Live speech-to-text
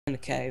in the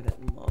cave at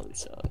the moment,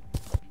 so.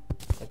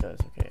 It does,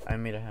 okay. I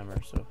made a hammer,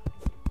 so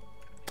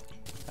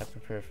I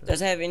prepared for that.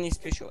 Does it have any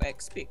special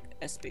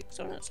aspects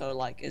on it? So,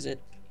 like, is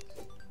it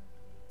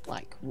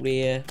like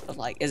rare, or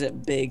like, is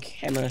it big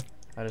hammer,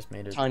 I just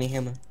made it. tiny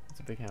hammer?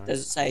 It's a big hammer. Does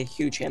it say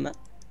huge hammer?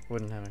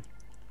 Wooden hammer.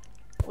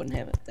 Wouldn't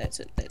have it.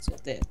 That's it. That's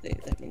it. There.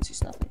 That means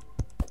it's nothing.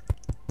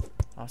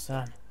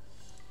 Awesome.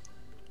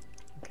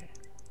 Okay.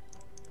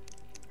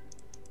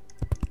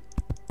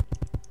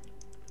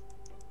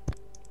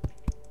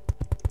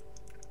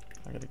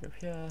 I gotta go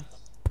here.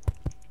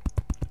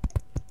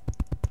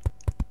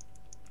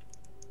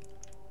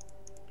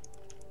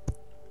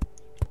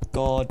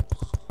 God.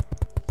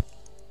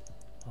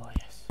 Oh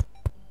yes.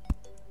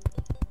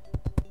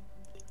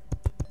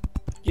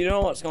 You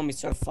know what's gonna be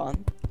so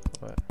fun?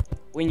 What?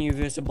 When you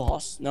verse a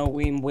boss. No,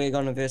 when we're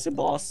gonna verse a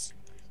boss.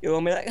 You're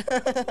gonna be like,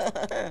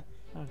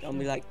 Oh, gonna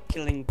be like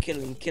killing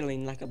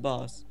like a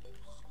boss.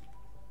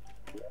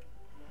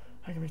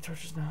 I can make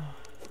torches now.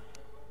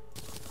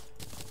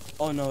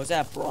 Oh no, is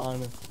that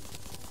piranha?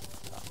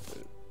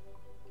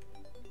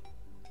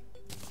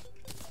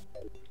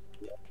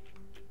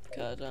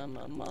 Cause I'm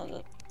a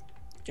mother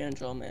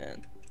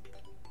gentleman.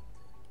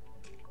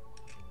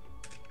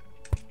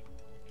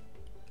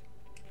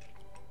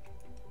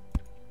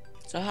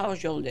 So how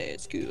was your day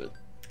at school?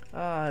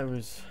 It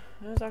was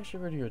actually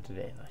pretty good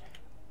today.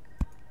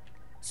 Like,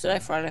 Is today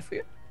Friday for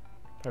you?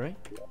 pardon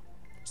me?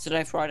 Is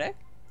today Friday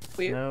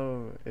for you?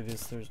 No, it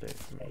is Thursday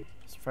for me.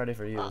 It's Friday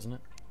for you, isn't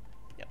it?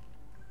 Yep.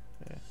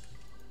 Yeah.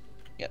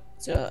 Yep.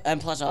 So,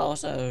 and plus I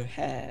also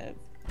have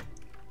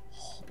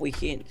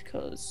weekend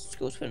because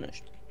school's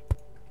finished.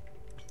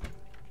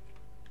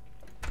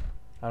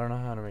 I don't know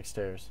how to make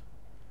stairs.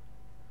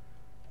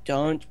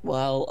 Don't,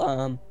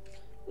 well,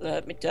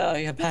 let me tell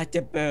you about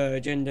the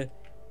bird and the...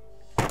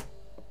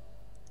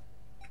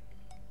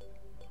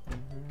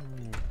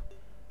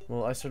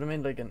 Well, I sort of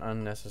made like an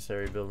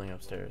unnecessary building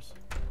upstairs.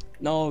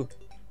 No.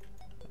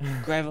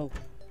 Gravel.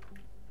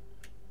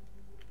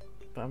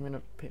 But I'm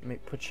gonna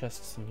put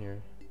chests in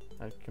here.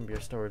 That can be our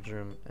storage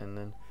room, and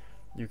then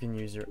you can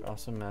use your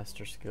awesome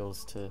master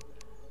skills to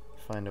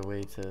find a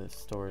way to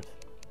store it.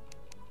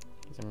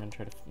 Because I'm gonna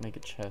try to make a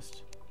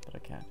chest, but I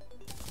can't.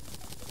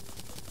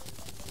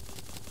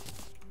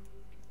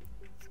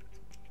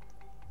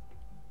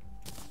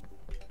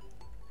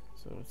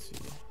 So let's see.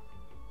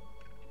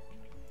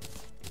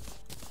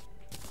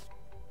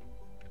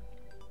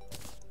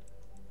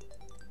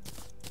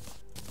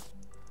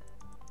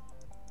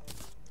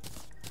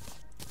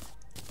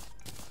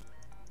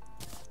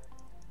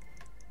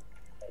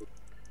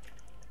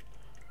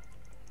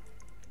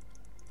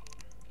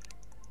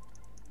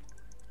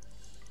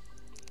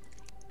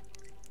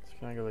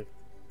 Can I go like...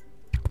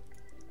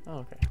 Oh,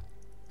 okay.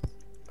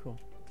 Cool.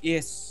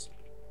 Yes.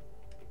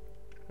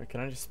 Wait, can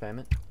I just spam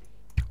it?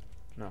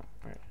 No,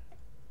 alright.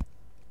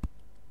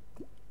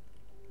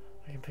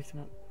 I can pick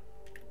them up.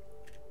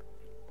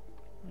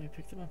 I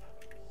picked them up.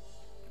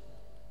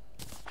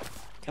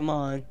 Come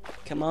on.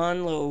 Come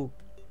on, little...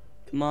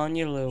 Come on,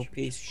 you little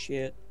piece of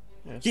shit.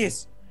 Yeah,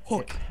 Yes!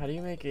 Hook! Hey, how do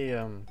you make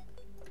a,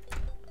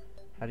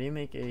 How do you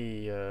make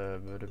a,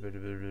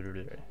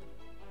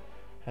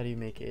 How do you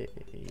make a...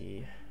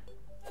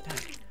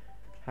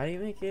 How do you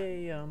make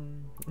a,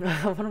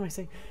 what am I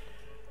saying?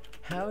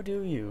 How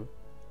do you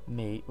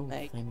make... Ooh,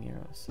 flaming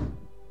arrows.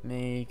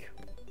 Make...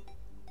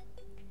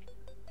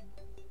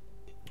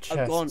 Chests.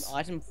 I've got an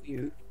item for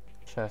you.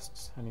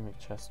 Chests. How do you make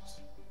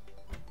chests?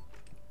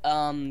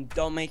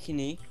 Don't make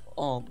any.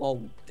 Oh,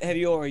 well, have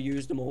you already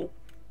used them all?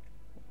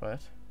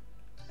 What?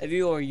 Have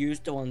you already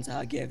used the ones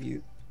I gave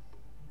you?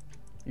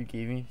 You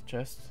gave me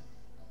chests?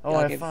 Oh, Yeah, I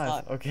I have gave 5.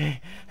 5.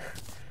 Okay.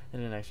 I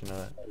didn't actually know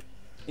that.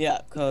 Yeah,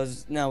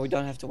 because now we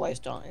don't have to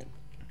waste iron.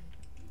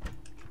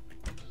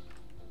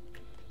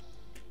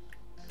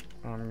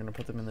 I'm gonna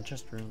put them in the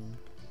chest room.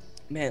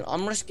 Man,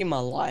 I'm risking my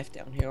life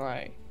down here,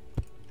 eh?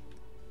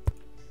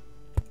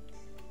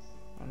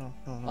 Oh no,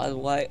 no, no. By the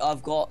way,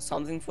 I've got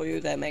something for you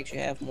that makes you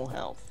have more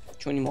health.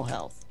 20 more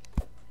health.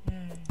 Yay.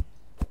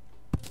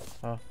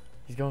 Oh,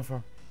 he's going for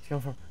him. He's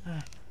going for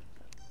him.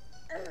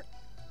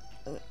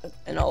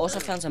 And I also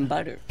found some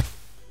butter.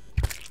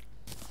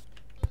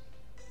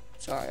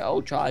 Sorry,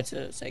 I'll try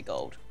to say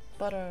gold.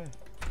 Butter.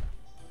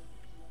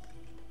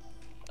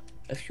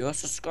 If your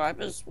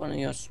subscribers, one of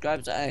your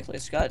subscribers are actually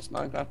a Sky's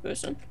Minecraft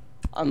person,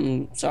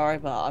 I'm sorry,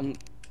 but I'm...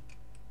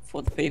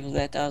 For the people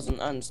that doesn't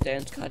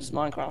understand Sky's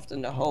Minecraft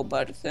and the whole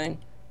butter thing,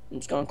 I'm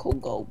just gonna call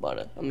gold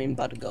butter. I mean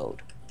butter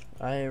gold.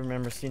 I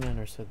remember seeing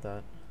her said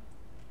that.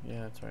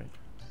 Yeah, that's right.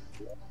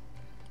 Okay,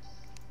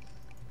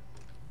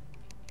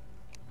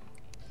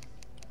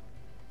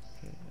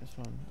 this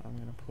one I'm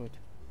gonna put.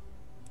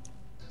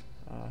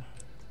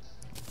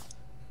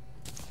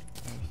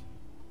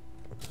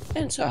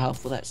 And so how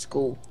for that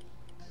school?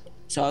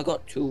 So I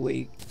got 2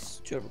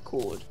 weeks to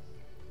record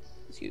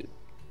with you.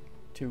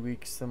 2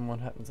 weeks. Then what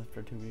happens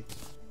after 2 weeks?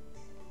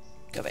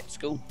 Go back to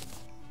school.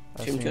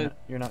 So Term 2.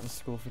 you're not in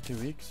school for 2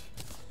 weeks.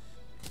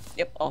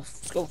 Yep, off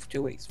school for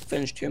 2 weeks.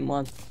 Finish term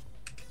 1.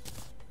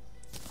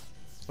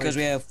 Because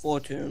we have 4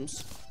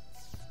 terms.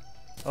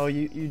 Oh,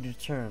 you do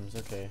terms,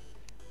 okay.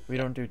 We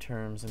don't do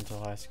terms until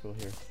high school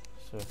here,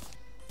 so.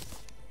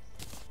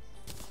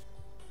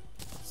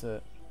 That's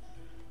it.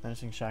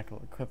 Menacing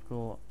shackle,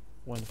 equipable,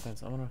 one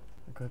defense. I wanna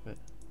equip it.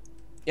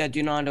 Yeah, do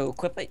you know how to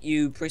equip it?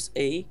 You press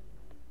E,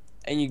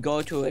 and you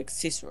go to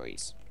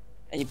accessories,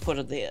 and you put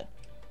it there.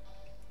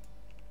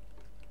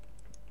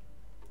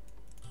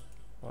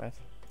 What?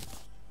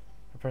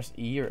 I press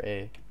E or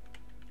A?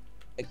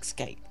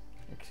 Escape.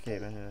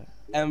 Escape, I knew that.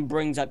 And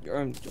brings up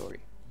your inventory.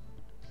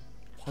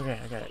 Okay,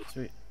 I got it,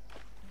 sweet.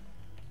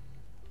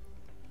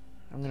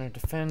 I'm gonna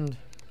defend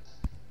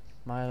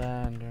my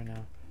land right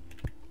now.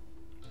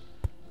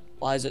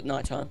 Why is it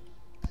nighttime?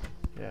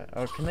 Yeah,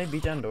 oh, can they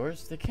beat down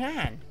doors? They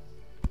can!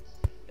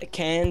 It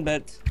can,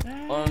 but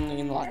only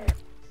in like...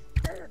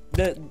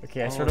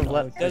 Okay, I sort of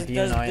let a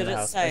demon hide in the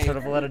house. I sort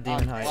of let a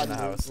demon hide in the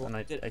house, and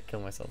I kill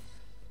myself.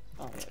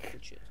 Oh, yeah,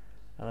 good shit.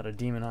 I let a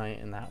demon hide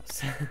in the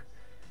house.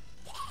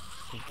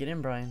 Okay, get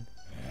in, Brian.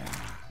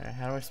 Alright,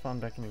 how do I spawn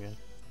back in again?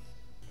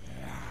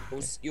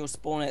 You'll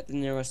spawn at the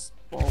nearest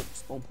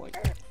spawn point.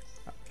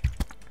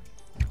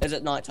 Is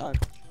it nighttime?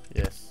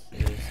 Yes,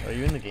 it is. Are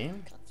you in the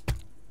game?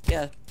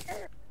 Yeah,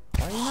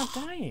 Why are you not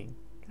dying?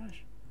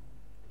 Gosh.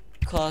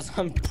 cause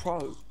I'm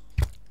pro.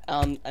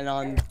 And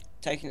I'm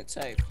taking it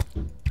safe.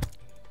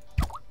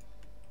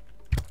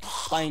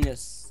 Playing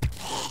this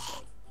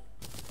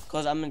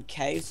cause I'm in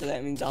cave, so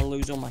that means I'll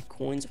lose all my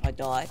coins if I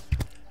die.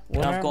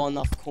 And I've got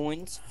enough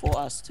coins for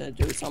us to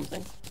do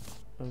something.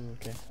 Oh,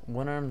 okay.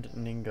 One-armed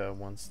ninja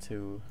wants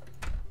to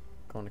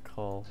go on a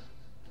call.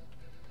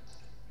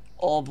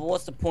 Oh, but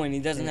what's the point? He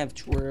doesn't have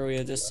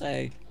Terraria to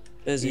say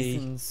busy.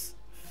 Ethan's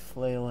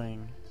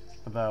flailing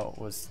about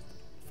was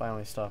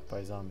finally stopped by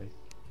a zombie.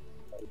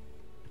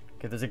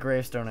 Okay, there's a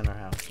gravestone in our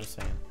house, just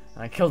saying.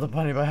 And I killed a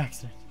bunny by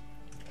accident.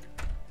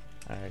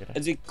 Alright, I gotta...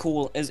 Is he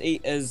cool?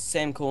 Is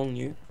Sam calling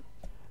you?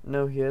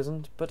 No, he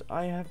isn't, but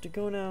I have to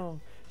go now.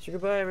 Say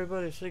goodbye,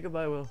 everybody. Say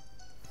goodbye, Will.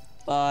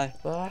 Bye.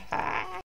 Bye.